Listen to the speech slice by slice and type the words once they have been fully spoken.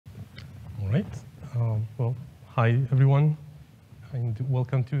right. Well, hi everyone, and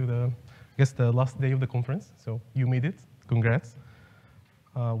welcome to the last day of the conference. So you made it. Congrats.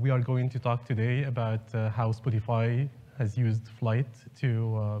 We are going to talk today about how Spotify has used Flyte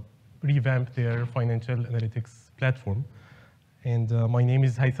to revamp their financial analytics platform. And my name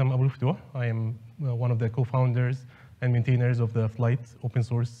is Haytham Abuelfutuh. I am one of the co-founders and maintainers of the Flyte open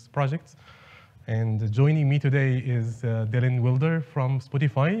source project. And joining me today is Dylan Wilder from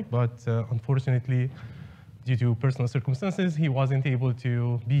Spotify, but unfortunately, due to personal circumstances, he wasn't able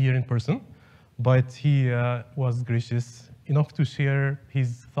to be here in person. But he was gracious enough to share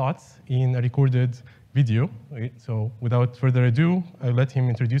his thoughts in a recorded video. Right? So without further ado, I'll let him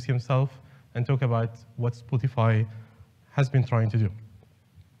introduce himself and talk about what Spotify has been trying to do.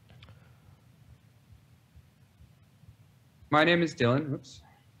 My name is Dylan. Oops.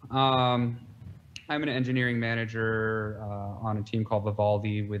 I'm an engineering manager on a team called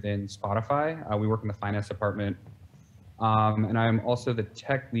Vivaldi within Spotify. We work in the finance department. And I'm also the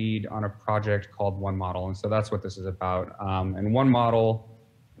tech lead on a project called One Model. And so that's what this is about. And One Model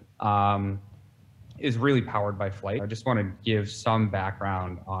is really powered by Flyte. I just want to give some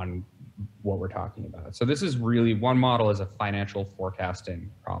background on what we're talking about. So this is really, One Model is a financial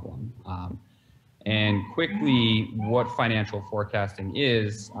forecasting problem. And quickly, what financial forecasting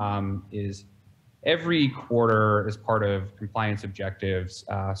is every quarter, as part of compliance objectives,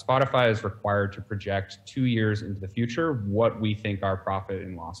 Spotify is required to project 2 years into the future what we think our profit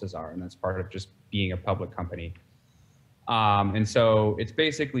and losses are, and that's part of just being a public company. And so it's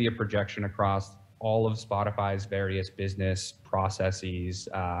basically a projection across all of Spotify's various business processes.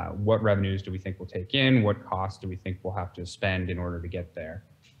 What revenues do we think we'll take in? What costs do we think we'll have to spend in order to get there?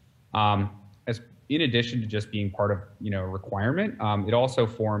 In addition to just being part of a requirement, it also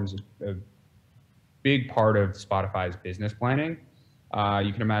forms a big part of Spotify's business planning.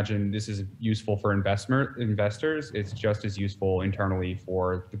 You can imagine this is useful for investors. It's just as useful internally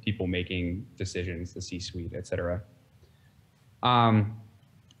for the people making decisions, the C-suite, et cetera.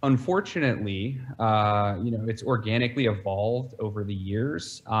 Unfortunately, it's organically evolved over the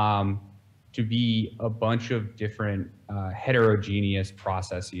years to be a bunch of different heterogeneous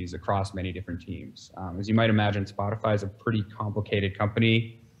processes across many different teams. As you might imagine, Spotify is a pretty complicated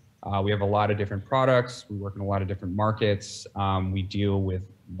company. We have a lot of different products. We work in a lot of different markets. We deal with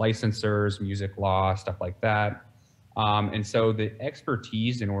licensors, music law, stuff like that. And so the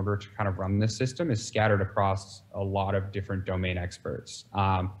expertise in order to kind of run this system is scattered across a lot of different domain experts.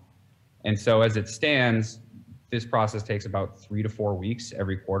 And so as it stands, this process takes about 3 to 4 weeks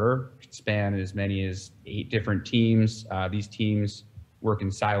every quarter, span as many as 8 different teams. These teams work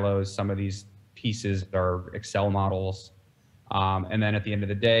in silos. Some of these pieces are Excel models. And then at the end of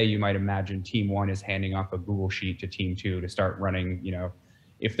the day, you might imagine team 1 is handing off a Google Sheet to team 2 to start running,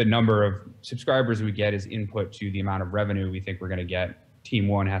 if the number of subscribers we get is input to the amount of revenue we think we're going to get, team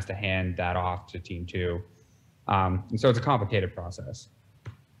 1 has to hand that off to team 2. And so it's a complicated process.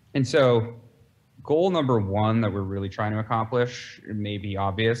 And so goal number 1 that we're really trying to accomplish, it may be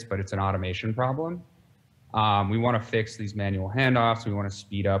obvious, but it's an automation problem. We want to fix these manual handoffs. We want to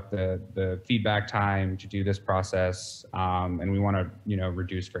speed up the feedback time to do this process, and we want to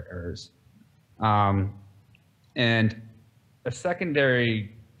reduce for errors. And a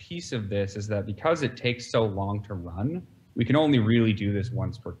secondary piece of this is that because it takes so long to run, we can only really do this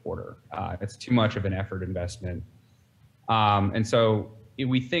once per quarter. It's too much of an effort investment. And so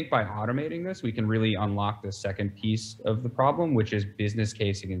we think by automating this, we can really unlock the second piece of the problem, which is business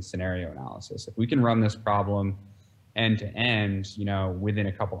casing and scenario analysis. If we can run this problem end to end, within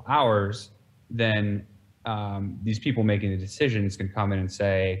a couple hours, then these people making the decisions can come in and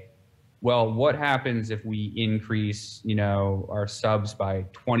say, well, what happens if we increase, our subs by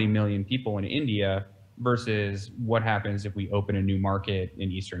 20 million people in India versus what happens if we open a new market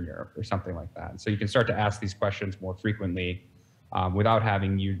in Eastern Europe or something like that? So you can start to ask these questions more frequently without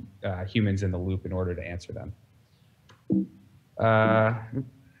having humans in the loop in order to answer them. There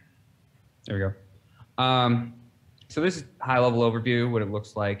we go. So this is high-level overview, what it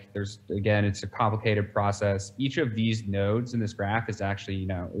looks like. Again, it's a complicated process. Each of these nodes in this graph is actually,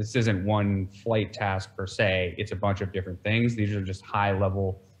 this isn't one Flyte task per se. It's a bunch of different things. These are just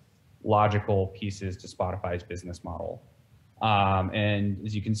high-level logical pieces to Spotify's business model. And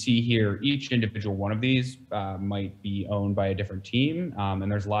as you can see here, each individual one of these might be owned by a different team. And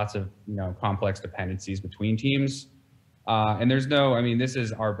there's lots of complex dependencies between teams. And there's no, this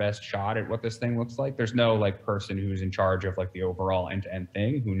is our best shot at what this thing looks like. There's no person who's in charge of the overall end-to-end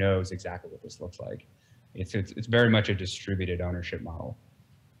thing who knows exactly what this looks like. It's very much a distributed ownership model.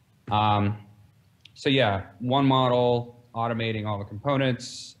 So yeah, one model, automating all the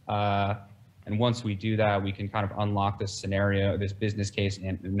components. And once we do that, we can kind of unlock this scenario, this business case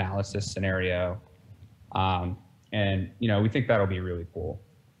and analysis scenario. And we think that'll be really cool.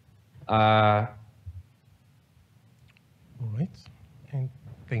 All right, and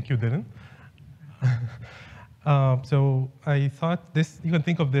thank you, Dylan. So I thought this, you can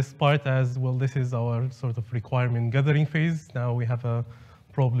think of this part as, well, this is our sort of requirement gathering phase. Now we have a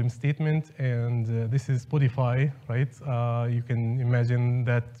problem statement, and this is Spotify, right? You can imagine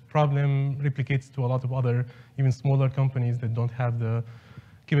that problem replicates to a lot of other, even smaller companies that don't have the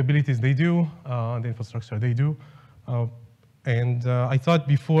capabilities they do, the infrastructure they do. And I thought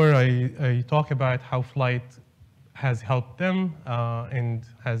before I talk about how Flyte has helped them and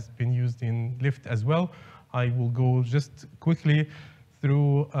has been used in Lyft as well, I will go just quickly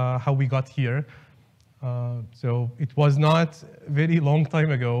through how we got here. So it was not a very long time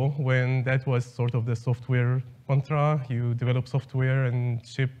ago when that was sort of the software mantra. You develop software and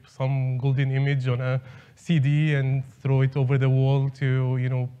ship some golden image on a CD and throw it over the wall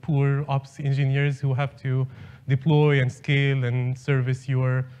to poor ops engineers who have to deploy and scale and service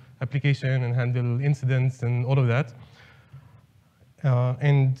your application and handle incidents and all of that.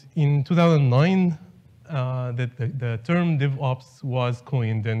 And in 2009, the term DevOps was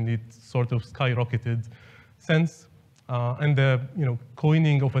coined, and it sort of skyrocketed since. And the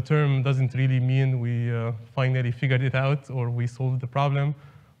coining of a term doesn't really mean we finally figured it out or we solved the problem.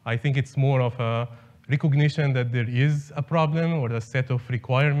 I think it's more of a recognition that there is a problem or a set of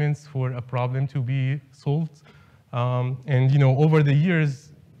requirements for a problem to be solved. And over the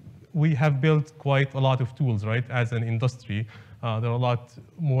years, we have built quite a lot of tools, right, as an industry. There are a lot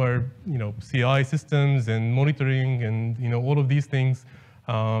more, CI systems and monitoring and, all of these things,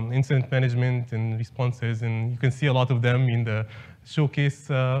 incident management and responses. And you can see a lot of them in the showcase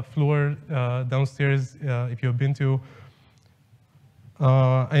floor downstairs if you've been to.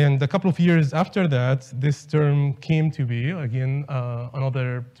 And a couple of years after that, this term came to be. Again,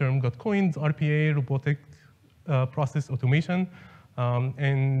 another term got coined, RPA, robotic process automation.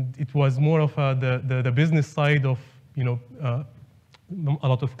 And it was more of the business side of a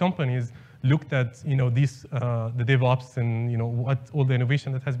lot of companies looked at these the DevOps and what all the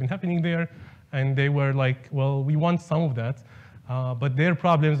innovation that has been happening there, and they were like, well, we want some of that, but their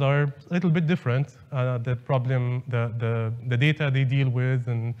problems are a little bit different. The problem, the data they deal with,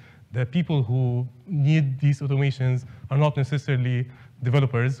 and the people who need these automations are not necessarily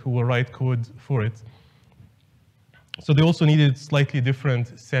developers who will write code for it. So they also needed slightly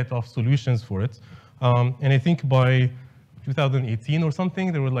different set of solutions for it. And I think by 2018 or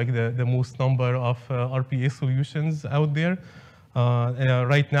something, there were like the most number of RPA solutions out there.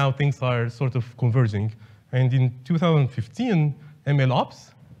 Right now, things are sort of converging. And in 2015,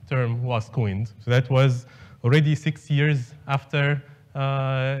 MLOps term was coined. So that was already 6 years after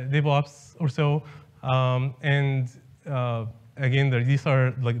DevOps or so. Again, these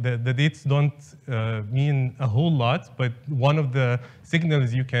are like the dates don't mean a whole lot, but one of the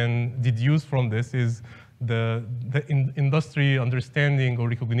signals you can deduce from this is the industry understanding or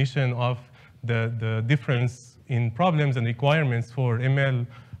recognition of the difference in problems and requirements for ML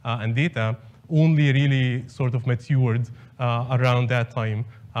and data only really sort of matured around that time.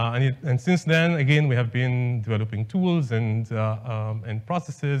 And since then, again, we have been developing tools and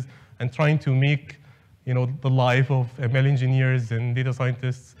processes and trying to make the life of ML engineers and data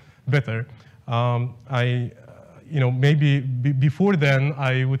scientists better. Maybe before then,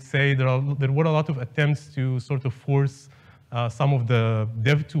 I would say there were a lot of attempts to sort of force some of the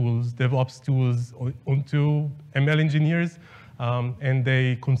DevOps tools onto ML engineers, and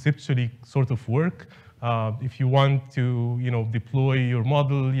they conceptually sort of work. If you want to, deploy your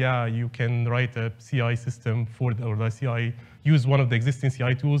model, yeah, you can write a CI system for or the CI, use one of the existing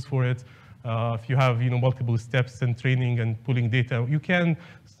CI tools for it. If you have, multiple steps and training and pulling data, you can,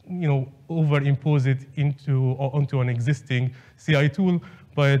 overimpose it onto an existing CI tool.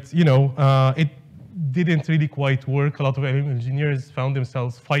 But, it didn't really quite work. A lot of engineers found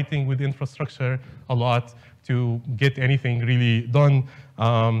themselves fighting with infrastructure a lot to get anything really done.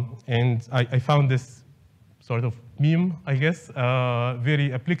 And I found this sort of meme, I guess,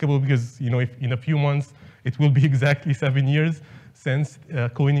 very applicable because, if in a few months, it will be exactly 7 years since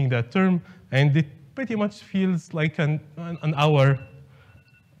coining that term, and it pretty much feels like an hour.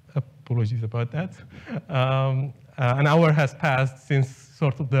 Apologies about that. An hour has passed since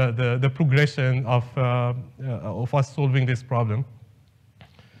sort of the progression of us solving this problem.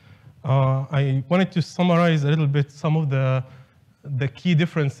 I wanted to summarize a little bit some of the key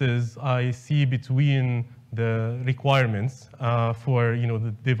differences I see between the requirements for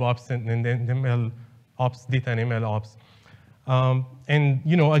the DevOps and ML ops, data and ML ops. And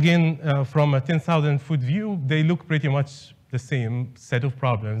again, from a 10,000-foot view, they look pretty much the same set of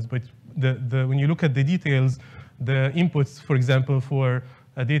problems. But when you look at the details, the inputs, for example, for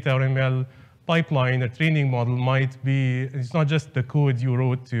a data or ML pipeline, a training model might be, it's not just the code you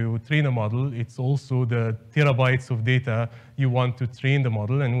wrote to train a model, it's also the terabytes of data you want to train the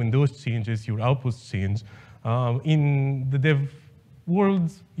model. And when those changes, your outputs change. In the dev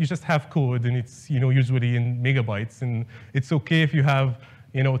world, you just have code, and it's usually in megabytes. And it's okay if you have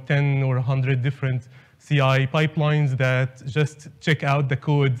 10 or 100 different CI pipelines that just check out the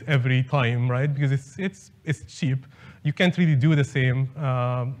code every time, right? Because it's cheap. You can't really do the same.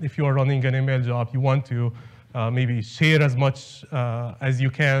 If you are running an ML job, you want to maybe share as much as you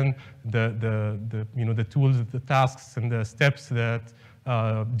can the tools, the tasks, and the steps that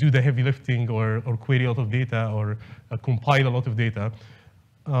do the heavy lifting or query a lot of data or compile a lot of data.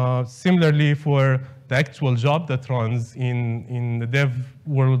 Similarly, for the actual job that runs in the dev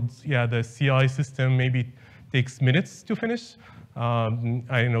world, yeah, the CI system maybe takes minutes to finish. I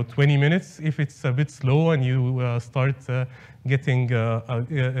don't know, 20 minutes if it's a bit slow and you start getting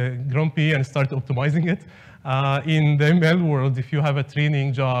grumpy and start optimizing it. In the ML world, if you have a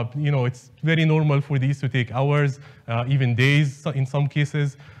training job, it's very normal for these to take hours, even days in some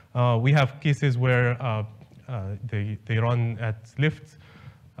cases. We have cases where they run at Lyft,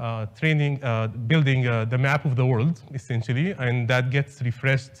 building the map of the world, essentially, and that gets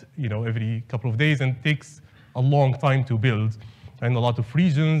refreshed every couple of days and takes a long time to build, and a lot of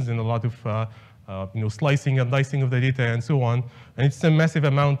regions and a lot of slicing and dicing of the data and so on. And it's a massive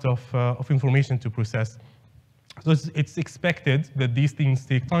amount of information to process. So it's expected that these things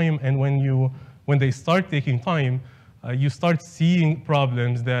take time, and when they start taking time, you start seeing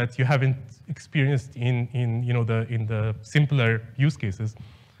problems that you haven't experienced in the simpler use cases.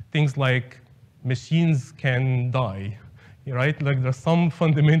 Things like machines can die, right? Like there's some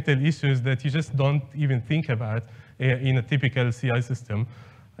fundamental issues that you just don't even think about in a typical CI system.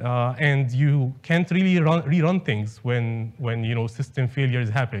 And you can't really rerun things when system failures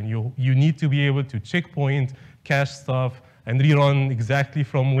happen. You need to be able to checkpoint, cache stuff, and rerun exactly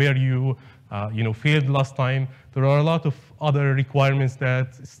from where you failed last time. There are a lot of other requirements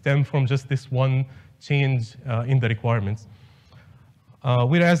that stem from just this one change in the requirements.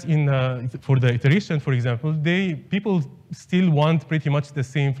 Whereas for the iteration, for example, people still want pretty much the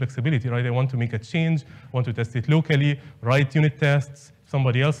same flexibility, right? They want to make a change, want to test it locally, write unit tests.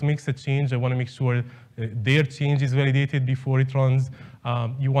 Somebody else makes a change. I want to make sure their change is validated before it runs.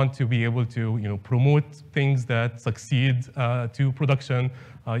 You want to be able to promote things that succeed to production.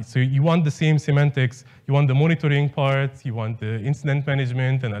 So you want the same semantics. You want the monitoring part. You want the incident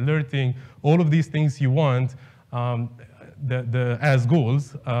management and alerting. All of these things you want as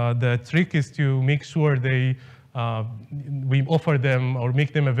goals. The trick is to make sure we offer them or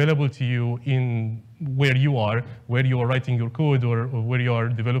make them available to you in where you are writing your code or where you are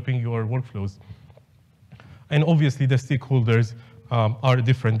developing your workflows. And obviously, the stakeholders are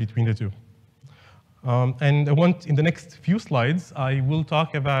different between the two. And in the next few slides, I will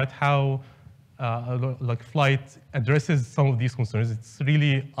talk about how Flyte addresses some of these concerns. It's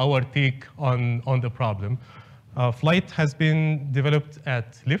really our take on the problem. Flyte has been developed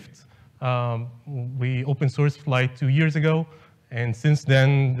at Lyft. We open sourced Flyte 2 years ago, and since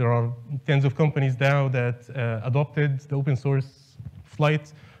then there are tens of companies now that adopted the open source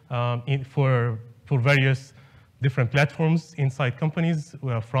Flyte for various different platforms inside companies,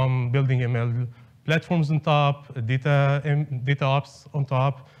 from building ML platforms on top, DataOps on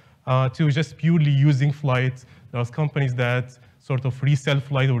top, to just purely using Flyte. There's companies that sort of resell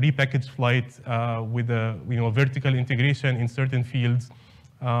Flyte or repackage Flyte with a vertical integration in certain fields,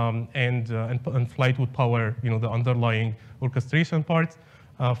 and Flyte would power the underlying orchestration part.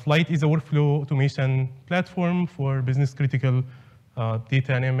 Flyte is a workflow automation platform for business critical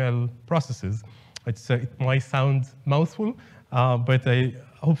data and ML processes. It might sound mouthful, but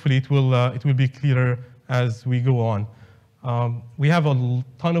hopefully it will be clearer as we go on. We have a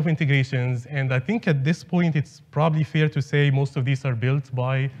ton of integrations, and I think at this point it's probably fair to say most of these are built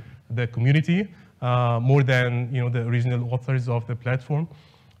by the community more than the original authors of the platform.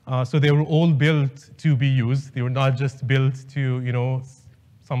 So they were all built to be used. They were not just built to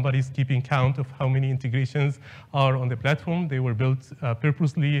somebody's keeping count of how many integrations are on the platform. They were built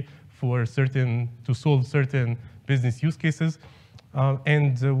purposely to solve certain business use cases.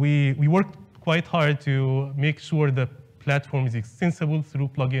 And we worked quite hard to make sure the platform is extensible through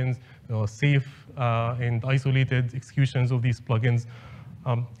plugins, safe and isolated executions of these plugins.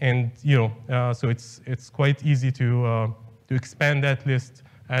 So it's quite easy to expand that list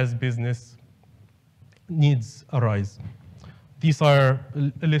as business needs arise. These are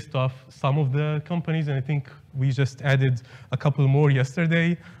a list of some of the companies, and I think we just added a couple more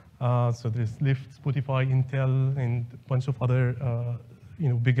yesterday. So there's Lyft, Spotify, Intel, and a bunch of other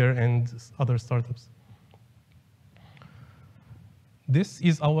bigger and other startups. This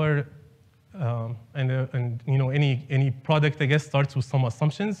is our any product, I guess, starts with some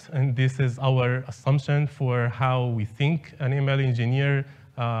assumptions, and this is our assumption for how we think an ML engineer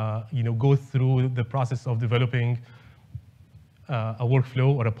goes through the process of developing a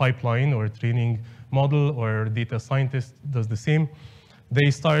workflow or a pipeline or a training model, or data scientist does the same. They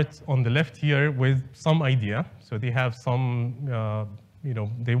start on the left here with some idea. So they have some,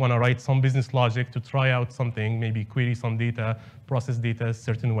 they want to write some business logic to try out something, maybe query some data, process data a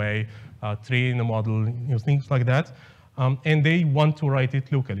certain way, train a model, things like that. And they want to write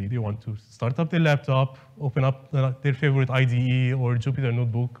it locally. They want to start up their laptop, open up their favorite IDE or Jupyter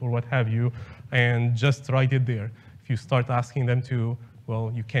Notebook or what have you, and just write it there. If you start asking them to,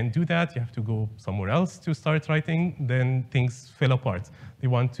 well, you can't do that, you have to go somewhere else to start writing, then things fall apart. They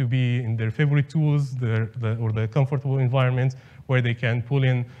want to be in their favorite tools or the comfortable environment where they can pull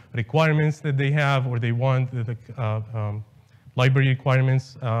in requirements that they have, or they want the library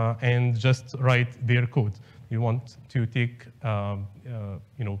requirements and just write their code. You want to take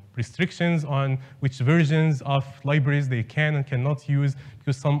restrictions on which versions of libraries they can and cannot use,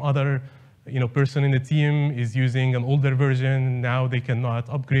 because some other person in the team is using an older version, now they cannot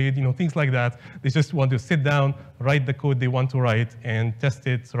upgrade, things like that. They just want to sit down, write the code they want to write, and test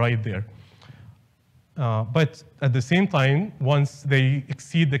it right there. But at the same time, once they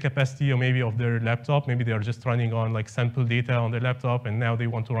exceed the capacity maybe of their laptop, maybe they are just running on like sample data on their laptop, and now they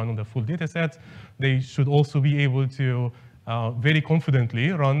want to run on the full data set, they should also be able to very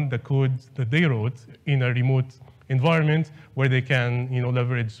confidently run the code that they wrote in a remote environment where they can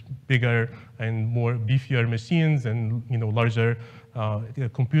leverage bigger and more beefier machines and larger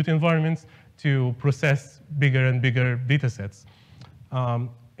compute environments to process bigger and bigger data sets.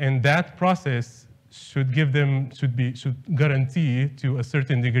 And that process should guarantee to a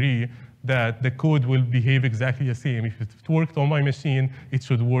certain degree that the code will behave exactly the same. If it worked on my machine, it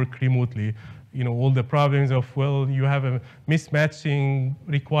should work remotely. All the problems of, well, you have a mismatching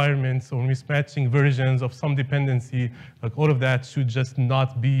requirements or mismatching versions of some dependency, like all of that should just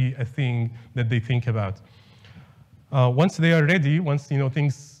not be a thing that they think about. Once they are ready, once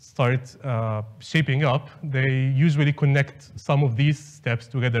things start shaping up, they usually connect some of these steps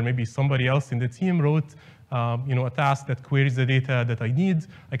together. Maybe somebody else in the team wrote a task that queries the data that I need.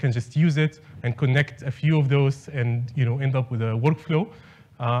 I can just use it and connect a few of those and end up with a workflow.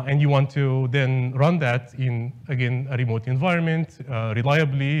 And you want to then run that in, again, a remote environment,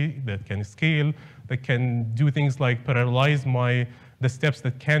 reliably, that can scale, that can do things like parallelize the steps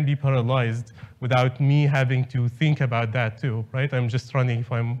that can be parallelized without me having to think about that too, right? I'm just running,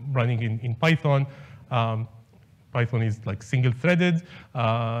 if I'm running in Python, Python is like single-threaded.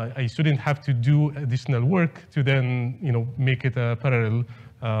 I shouldn't have to do additional work to then make it a parallel,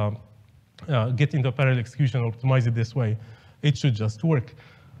 get into parallel execution, optimize it this way. It should just work.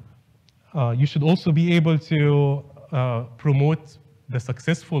 You should also be able to promote the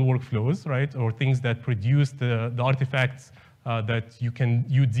successful workflows, right, or things that produce the artifacts that you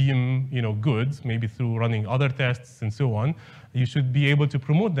deem good, maybe through running other tests and so on. You should be able to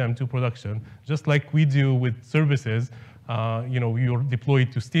promote them to production, just like we do with services. You're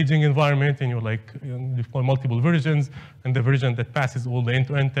deployed to staging environment, and you're deploy multiple versions, and the version that passes all the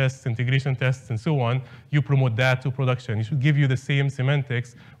end-to-end tests, integration tests, and so on, you promote that to production. It should give you the same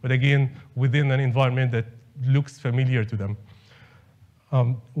semantics, but again, within an environment that looks familiar to them.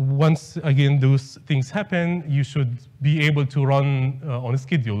 Once, again, those things happen, you should be able to run on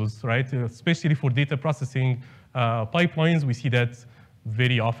schedules, right? Especially for data processing pipelines, we see that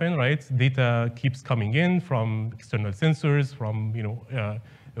very often, right? Data keeps coming in from external sensors, from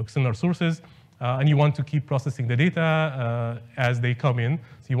external sources, and you want to keep processing the data as they come in.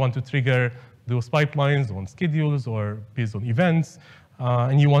 So you want to trigger those pipelines on schedules or based on events,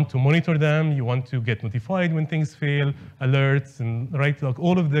 and you want to monitor them. You want to get notified when things fail, alerts, and right, like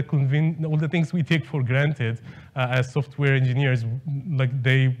all the things we take for granted as software engineers, like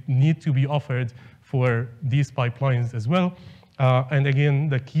they need to be offered for these pipelines as well. And again,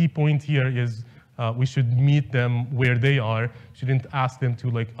 the key point here is we should meet them where they are. Shouldn't ask them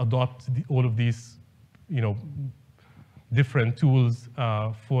to adopt all of these, different tools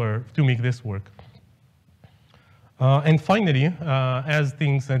to make this work. And finally, as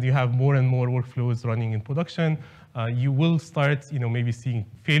you have more and more workflows running in production, you will start, maybe seeing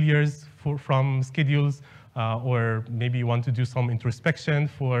failures from schedules, or maybe you want to do some introspection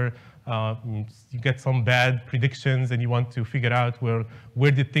for you get some bad predictions and you want to figure out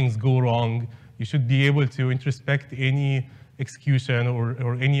where did things go wrong. You should be able to introspect any execution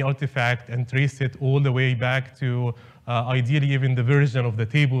or any artifact and trace it all the way back to ideally even the version of the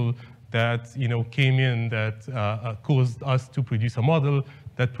table that came in that caused us to produce a model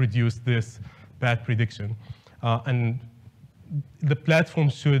that produced this bad prediction. And the platform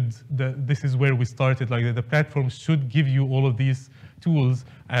should, this is where we started, like the platform should give you all of these tools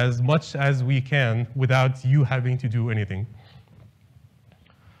as much as we can without you having to do anything.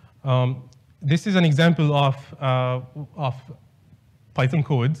 This is an example of Python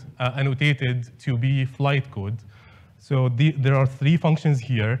code annotated to be Flyte code. So there are 3 functions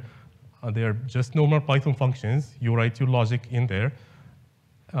here. They're just normal Python functions. You write your logic in there.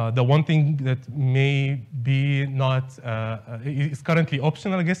 The one thing that may be not, is currently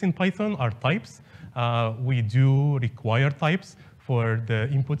optional, I guess, in Python are types. We do require types for the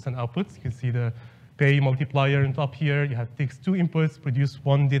inputs and outputs. You can see the pay multiplier on top here. You have takes 2 inputs, produce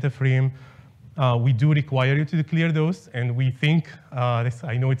 1 data frame. We do require you to declare those, and we think,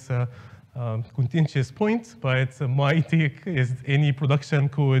 I know it's a contentious point, but my take is any production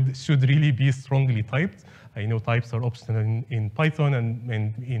code should really be strongly typed. I know types are optional in Python,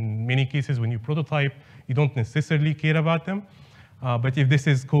 and in many cases when you prototype, you don't necessarily care about them. But if this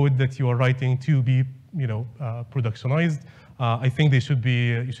is code that you are writing to be productionized, I think you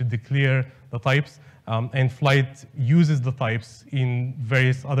should declare the types. And Flyte uses the types in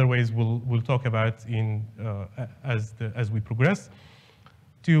various other ways we'll talk about as we progress,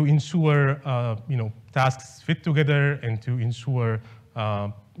 to ensure tasks fit together and to ensure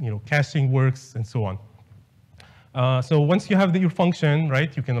caching works and so on. So once you have your function,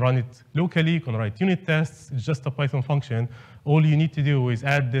 right, you can run it locally, you can write unit tests. It's just a Python function. All you need to do is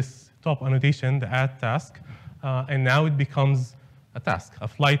add this top annotation, the add task, and now it becomes a task, a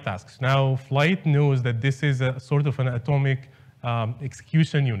Flyte task. So now Flyte knows that this is a sort of an atomic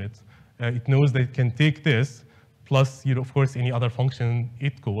execution unit. It knows that it can take this, plus of course any other function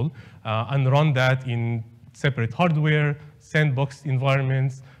it call, and run that in separate hardware, sandbox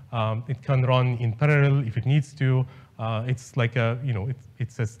environments. It can run in parallel if it needs to. It's like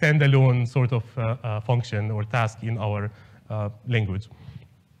it's a standalone sort of function or task in our language.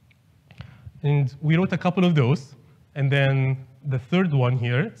 And we wrote a couple of those, and then the third one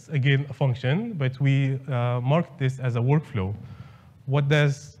here is again a function, but we marked this as a workflow. What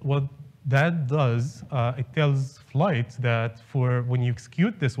that does, it tells Flyte that for when you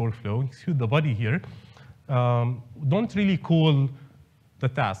execute this workflow, execute the body here, don't really call the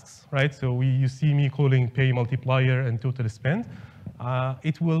tasks, right? So you see me calling pay multiplier and total spend.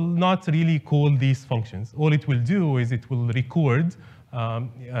 It will not really call these functions. All it will do is it will record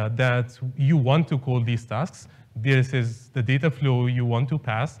that you want to call these tasks. This is the data flow you want to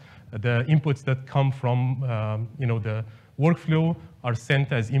pass. The inputs that come from the workflow are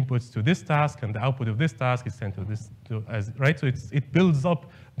sent as inputs to this task, and the output of this task is sent to this, right? So it builds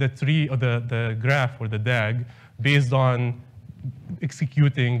up the tree or the graph or the DAG based on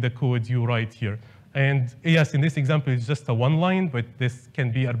executing the code you write here. And yes, in this example, it's just a one line, but this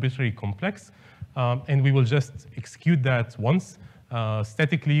can be arbitrarily complex. And we will just execute that once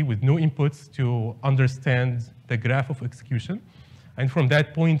statically with no inputs to understand the graph of execution. And from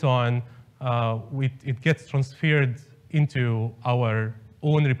that point on, it gets transferred into our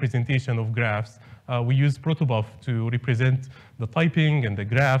own representation of graphs. We use protobuf to represent the typing and the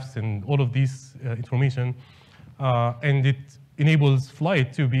graphs and all of these information. And it enables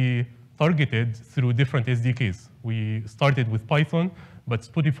Flyte to be targeted through different SDKs. We started with Python, but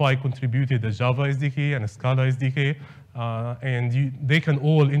Spotify contributed a Java SDK and a Scala SDK, and they can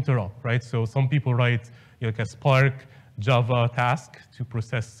all interop, right? So some people write like a Spark Java task to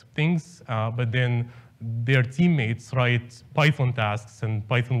process things, but then their teammates write Python tasks and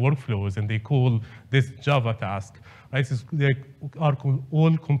Python workflows, and they call this Java task, right? So they are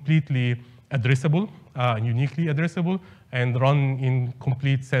all completely addressable, uniquely addressable, and run in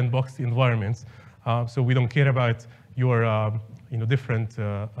complete sandbox environments. So we don't care about your different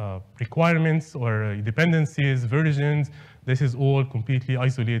requirements or dependencies, versions. This is all completely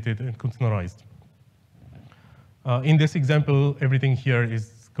isolated and containerized. In this example, everything here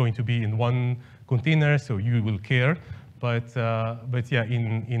is going to be in one container, so you will care. But yeah,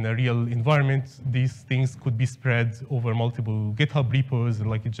 in a real environment, these things could be spread over multiple GitHub repos,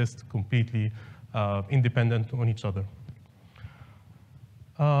 like it's just completely independent on each other.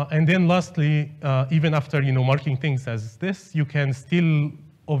 And then lastly, even after marking things as this, you can still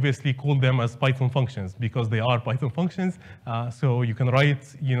obviously call them as Python functions because they are Python functions. So you can write,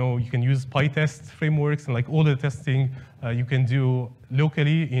 you can use PyTest frameworks and like all the testing you can do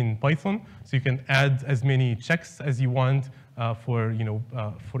locally in Python. So you can add as many checks as you want for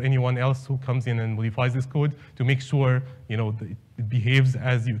anyone else who comes in and modifies this code to make sure it behaves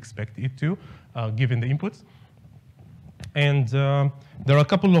as you expect it to, given the inputs. And there are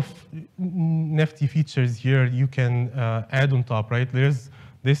a couple of nifty features here you can add on top, right? There's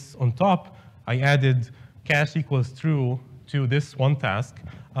this on top. I added cache equals true to this one task.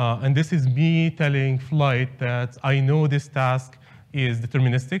 And this is me telling Flyte that I know this task is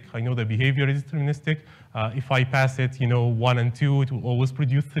deterministic. I know the behavior is deterministic. If I pass it, 1 and 2, it will always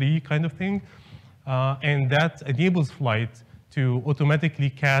produce 3 kind of thing. And that enables Flyte to automatically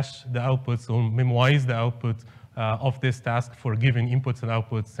cache the outputs or memorize the output of this task for given inputs and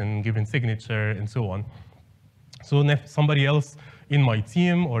outputs and given signature and so on. So if somebody else in my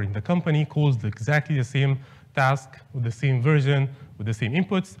team or in the company calls exactly the same task with the same version, with the same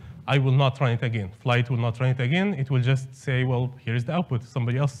inputs, I will not run it again. Flyte will not run it again. It will just say, well, here's the output.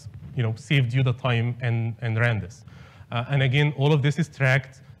 Somebody else saved you the time and ran this. And again, all of this is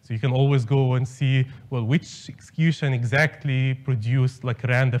tracked. So you can always go and see, well, which execution exactly produced,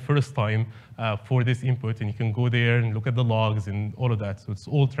 ran the first time for this input. And you can go there and look at the logs and all of that. So it's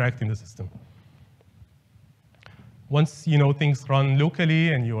all tracked in the system. Once things run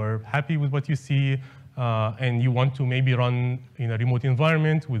locally and you're happy with what you see, and you want to maybe run in a remote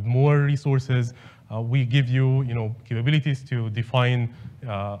environment with more resources, we give you capabilities to define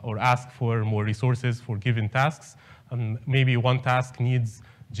or ask for more resources for given tasks. Maybe one task needs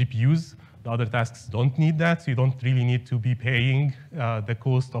GPUs. The other tasks don't need that, so you don't really need to be paying the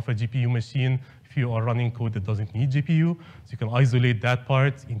cost of a GPU machine if you are running code that doesn't need GPU. So you can isolate that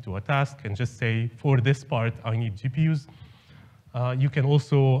part into a task and just say, for this part, I need GPUs. You can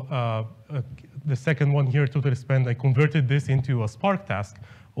also, the second one here, total spend, I converted this into a Spark task.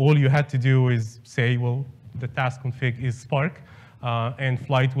 All you had to do is say, well, the task config is Spark, and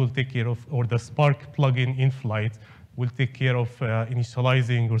Flyte will take care of, or the Spark plugin in Flyte will take care of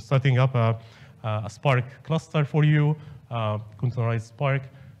initializing or setting up a Spark cluster for you, containerize Spark,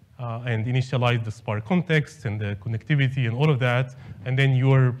 and initialize the Spark context and the connectivity and all of that. And then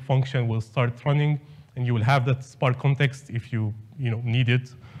your function will start running, and you will have that Spark context if you need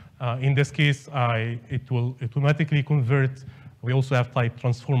it. In this case, it will automatically convert. We also have type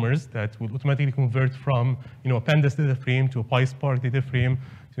transformers that will automatically convert from a pandas data frame to a PySpark data frame.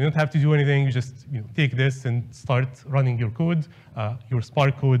 So you don't have to do anything. You just take this and start running your code, your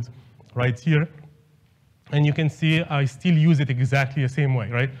Spark code right here. And you can see I still use it exactly the same way,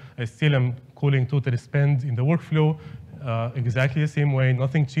 right? I still am calling total spend in the workflow exactly the same way.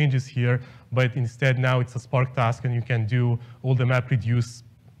 Nothing changes here, but instead now it's a Spark task, and you can do all the MapReduce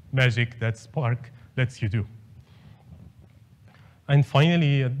magic that Spark lets you do. And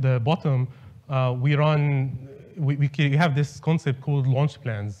finally, at the bottom, we have this concept called launch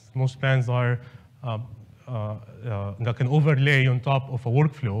plans. Launch plans are like an overlay on top of a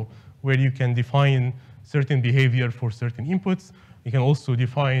workflow where you can define certain behavior for certain inputs. You can also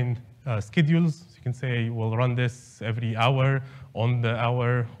define schedules. So you can say, well, run this every hour, on the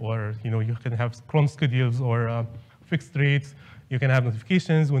hour, or you can have cron schedules or fixed rates. You can have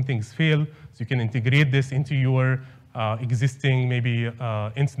notifications when things fail. So you can integrate this into your existing maybe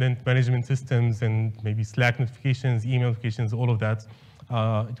incident management systems and maybe Slack notifications, email notifications, all of that.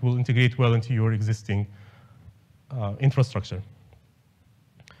 It will integrate well into your existing infrastructure.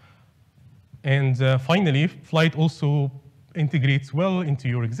 And finally, Flyte also integrates well into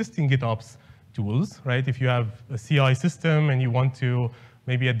your existing GitOps tools, right? If you have a CI system and you want to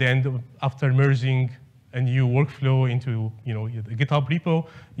maybe at the end, after merging a new workflow into the GitHub repo,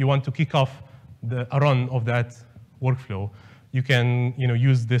 you want to kick off a run of that workflow. You can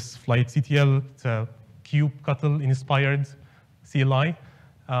use this Flyte CTL. It's a kubectl inspired CLI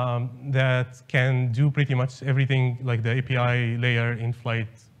that can do pretty much everything like the API layer in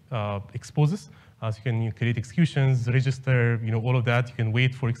Flyte exposes. So you can create executions, register, all of that. You can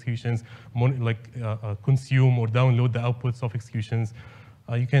wait for executions, consume or download the outputs of executions.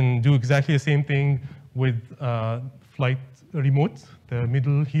 You can do exactly the same thing with Flyte Remote, the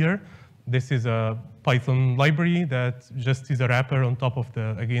middle here. This is a Python library that just is a wrapper on top of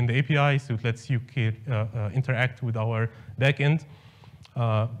the API, so it lets you interact with our backend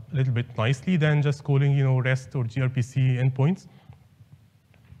a little bit nicely than just calling REST or gRPC endpoints.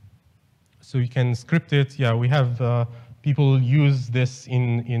 So you can script it. Yeah, we have people use this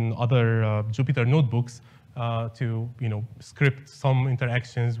in other Jupyter notebooks to script some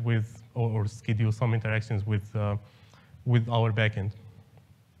interactions with or schedule some interactions with our backend.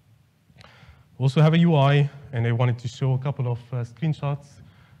 also have a UI, and I wanted to show a couple of screenshots.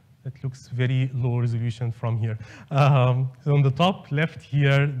 It looks very low resolution from here. So on the top left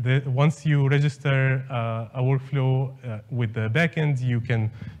here, once you register a workflow with the backend, you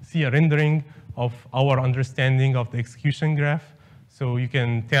can see a rendering of our understanding of the execution graph. So you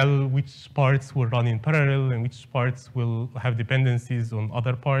can tell which parts will run in parallel and which parts will have dependencies on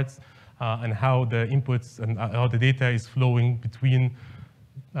other parts, and how the inputs and how the data is flowing between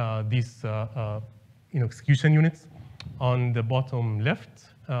these execution units. On the bottom left,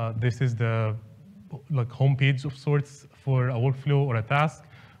 this is the homepage of sorts for a workflow or a task.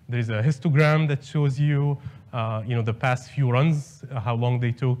 There's a histogram that shows you, the past few runs, how long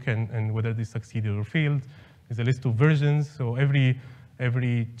they took, and whether they succeeded or failed. There's a list of versions. So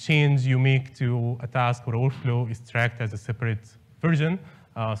every change you make to a task or a workflow is tracked as a separate version.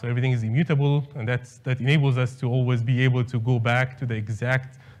 So everything is immutable, and that enables us to always be able to go back to the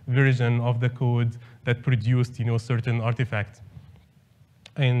exact version of the code that produced, certain artifact.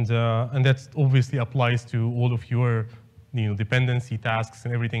 And that obviously applies to all of your dependency tasks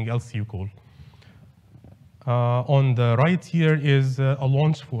and everything else you call. On the right here is a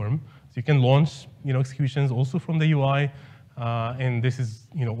launch form. So you can launch executions also from the UI. And this is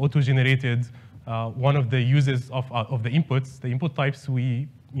auto-generated. One of the uses of the inputs, the input types we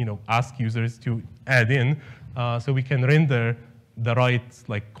ask users to add in, so we can render the right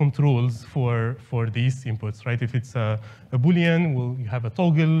controls for these inputs, right? If it's a Boolean, you have a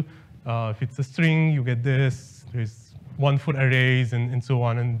toggle. If it's a string, you get this. There's one for arrays and so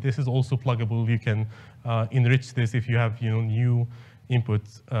on. And this is also pluggable. You can enrich this if you have new input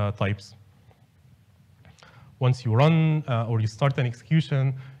types. Once you run or you start an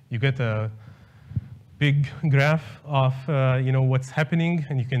execution, you get a big graph of what's happening,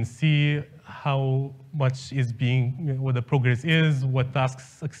 and you can see how much is what the progress is, what tasks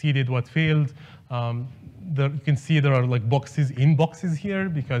succeeded, what failed. You can see there are boxes in boxes here,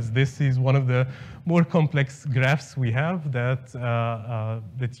 because this is one of the more complex graphs we have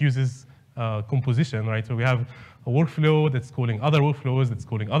that uses composition, right? So we have a workflow that's calling other workflows, that's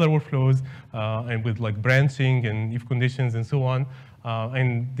calling other workflows, and with branching and if conditions and so on.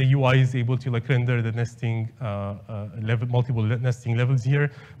 And the UI is able to render the nesting multiple nesting levels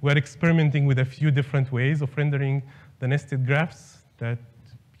here. We're experimenting with a few different ways of rendering the nested graphs,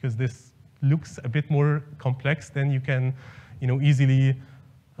 because this looks a bit more complex than you can easily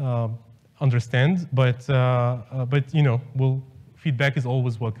understand. But feedback is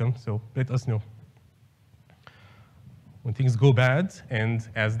always welcome, so let us know when things go bad, and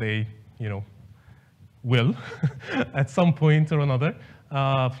as they will at some point or another.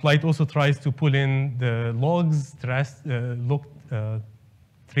 Flyte also tries to pull in the logs, log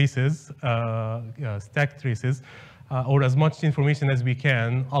traces, stack traces, or as much information as we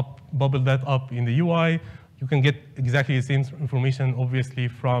can, bubble that up in the UI. You can get exactly the same information, obviously,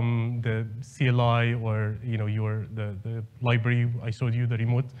 from the CLI or the library I showed you, the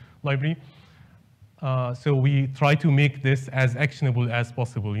remote library. So we try to make this as actionable as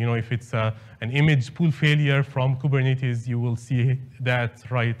possible. If it's an image pool failure from Kubernetes, you will see that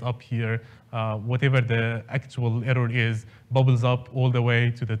right up here. Whatever the actual error is, bubbles up all the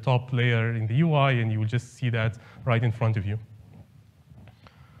way to the top layer in the UI, and you will just see that right in front of you.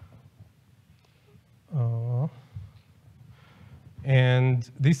 And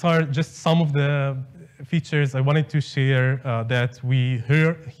these are just some of the features I wanted to share that we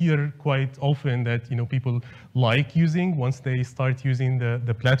hear quite often that people like using once they start using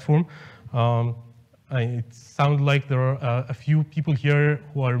the platform. It sounds like there are a few people here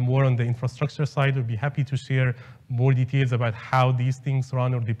who are more on the infrastructure side. Would be happy to share more details about how these things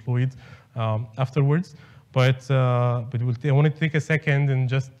run or deployed afterwards. But I wanted to take a second and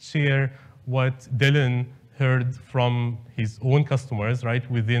just share what Dylan heard from his own customers, right,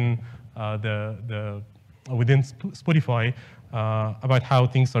 within within Spotify about how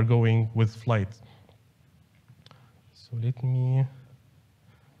things are going with Flyte. So let me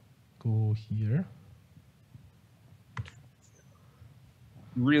go here.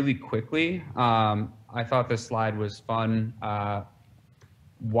 Really quickly, I thought this slide was fun.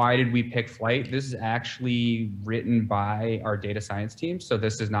 Why did we pick Flyte? This is actually written by our data science team, so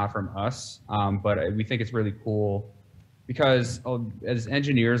this is not from us, but we think it's really cool because as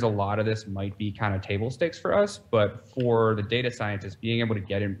engineers, a lot of this might be kind of table stakes for us, but for the data scientists, being able to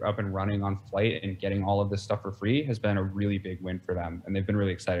get up and running on Flyte and getting all of this stuff for free has been a really big win for them, and they've been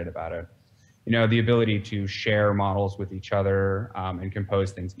really excited about it. The ability to share models with each other and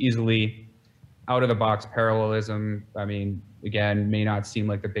compose things easily. Out-of-the-box parallelism, I mean, again, may not seem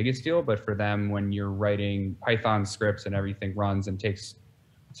like the biggest deal, but for them, when you're writing Python scripts and everything runs and takes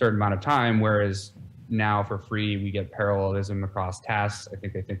certain amount of time, whereas now for free, we get parallelism across tasks. I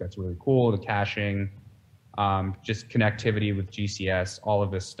think they think that's really cool. The caching, just connectivity with GCS, all of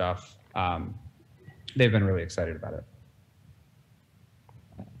this stuff. They've been really excited about it.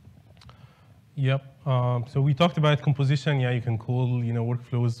 Yep. So we talked about composition. Yeah, you can call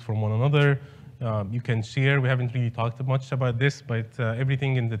workflows from one another. You can share. We haven't really talked much about this, but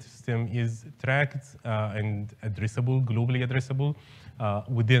everything in the system is tracked and addressable, globally addressable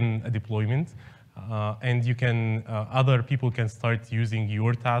within a deployment. And you can, other people can start using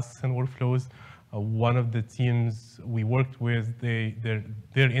your tasks and workflows. One of the teams we worked with,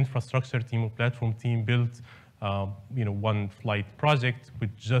 their infrastructure team or platform team built, one Flyte project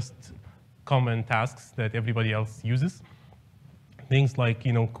with just common tasks that everybody else uses. Things like,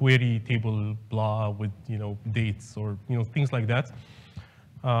 query table blah with, dates or, things like that.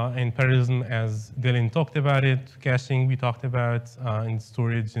 And Patterson, as Dylan talked about it, caching we talked about, and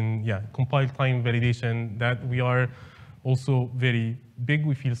storage and compile time validation, that we are also very big.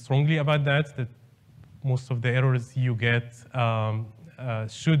 We feel strongly about that most of the errors you get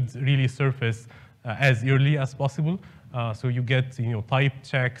should really surface as early as possible. So you get type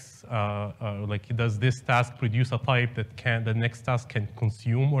checks, like does this task produce a type that the next task can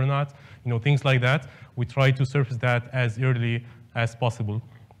consume or not, things like that. We try to surface that as early as possible.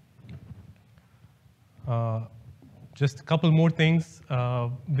 Just a couple more things.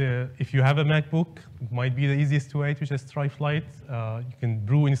 If you have a MacBook, it might be the easiest way to just try Flyte. You can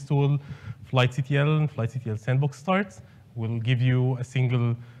brew install FlyteCTL and FlyteCTL sandbox start. We'll give you a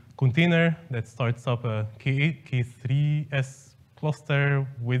single container that starts up a K8, K3s cluster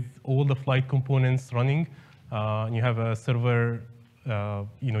with all the Flyte components running. And you have a server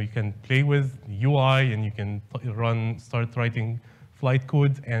you can play with, UI, and you can start writing Flyte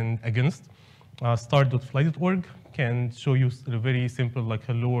code and against. Start.flyte.org can show you very simple, like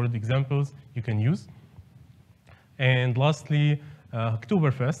hello world examples you can use. And lastly,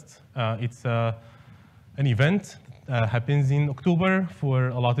 Oktoberfest. It's an event happens in October for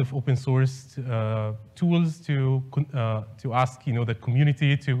a lot of open source tools to ask the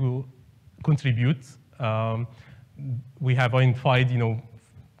community to contribute. We have identified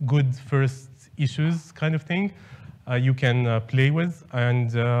good first issues kind of thing you can play with,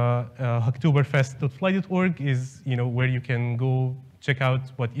 and Oktoberfest.flyte.org is where you can go check out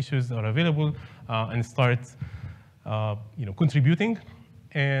what issues are available and start contributing.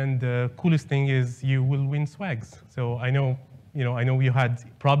 And the coolest thing is you will win swags. So I know you had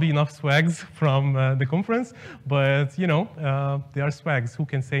probably enough swags from the conference, but there are swags. Who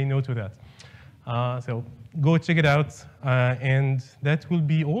can say no to that? So go check it out, and that will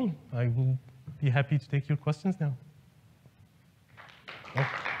be all. I will be happy to take your questions now. Oh,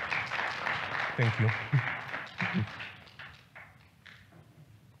 thank you.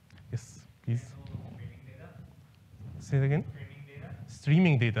 Yes, please. Say it again.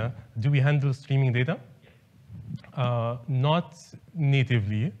 Streaming data. Do we handle streaming data? Yes. Not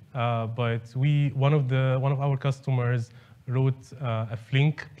natively, but one of our customers wrote a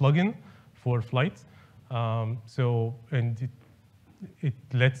Flink plugin for Flyte. And it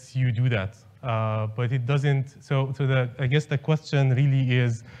lets you do that, but it doesn't. I guess the question really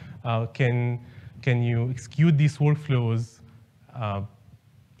is, can you execute these workflows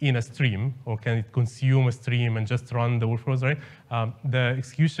in a stream, or can it consume a stream and just run the workflows, right? The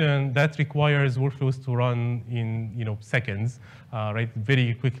execution, that requires workflows to run in seconds, right?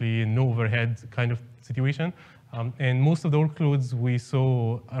 Very quickly, no overhead kind of situation. And most of the workloads we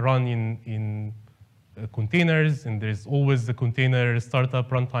saw run in containers, and there's always the container startup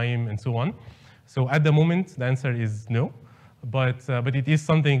runtime and so on. So at the moment, the answer is no. But it is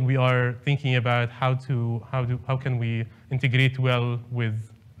something we are thinking about how can we integrate well with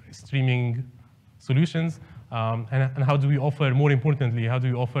streaming solutions, and how do we offer, more importantly, how do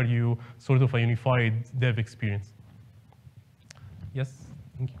we offer you sort of a unified dev experience? Yes,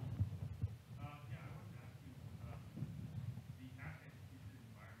 thank you. Yeah, I wanted to ask you, the task execution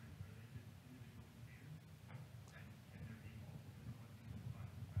environment, are they just individual containers? And they're being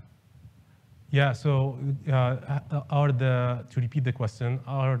multiple ones? Yeah, so to repeat the question,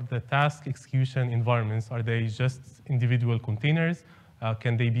 are the task execution environments, are they just individual containers?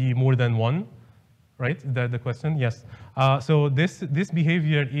 Can they be more than one, right? Is that the question? Yes. So this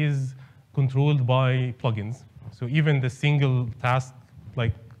behavior is controlled by plugins. So even the single task,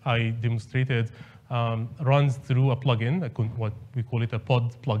 like I demonstrated, runs through a plugin, what we call it a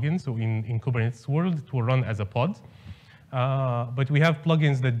pod plugin. So in Kubernetes world, it will run as a pod. But we have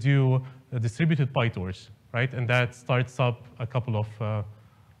plugins that do a distributed PyTorch, right? And that starts up a couple of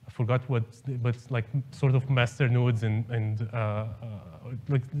forgot what, but like sort of master nodes and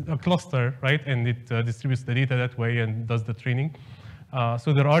like a cluster, right? And it distributes the data that way and does the training. So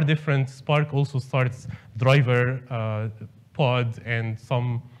there are different. Spark also starts driver pods and some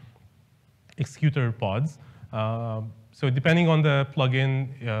executor pods. So depending on the plugin,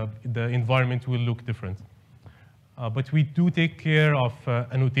 the environment will look different. But we do take care of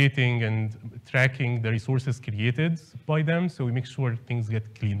annotating and tracking the resources created by them, so we make sure things get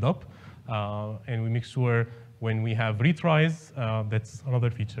cleaned up. And we make sure when we have retries, that's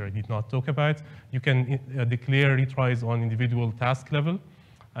another feature I did not talk about. You can declare retries on individual task level,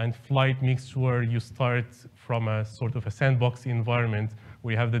 and Flyte makes sure you start from a sort of a sandbox environment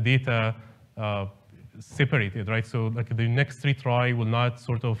where you have the data separated, right? So like the next retry will not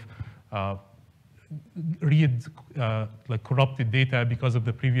sort of read like corrupted data because of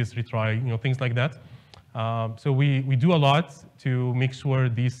the previous retry, things like that. So we do a lot to make sure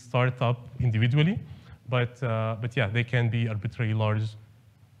these start up individually, but yeah, they can be arbitrarily large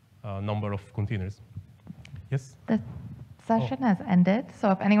number of containers. Yes? The session has ended,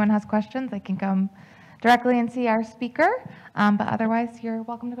 so if anyone has questions, they can come directly and see our speaker, but otherwise, you're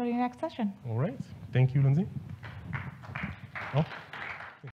welcome to go to your next session. All right. Thank you, Lindsay. Oh.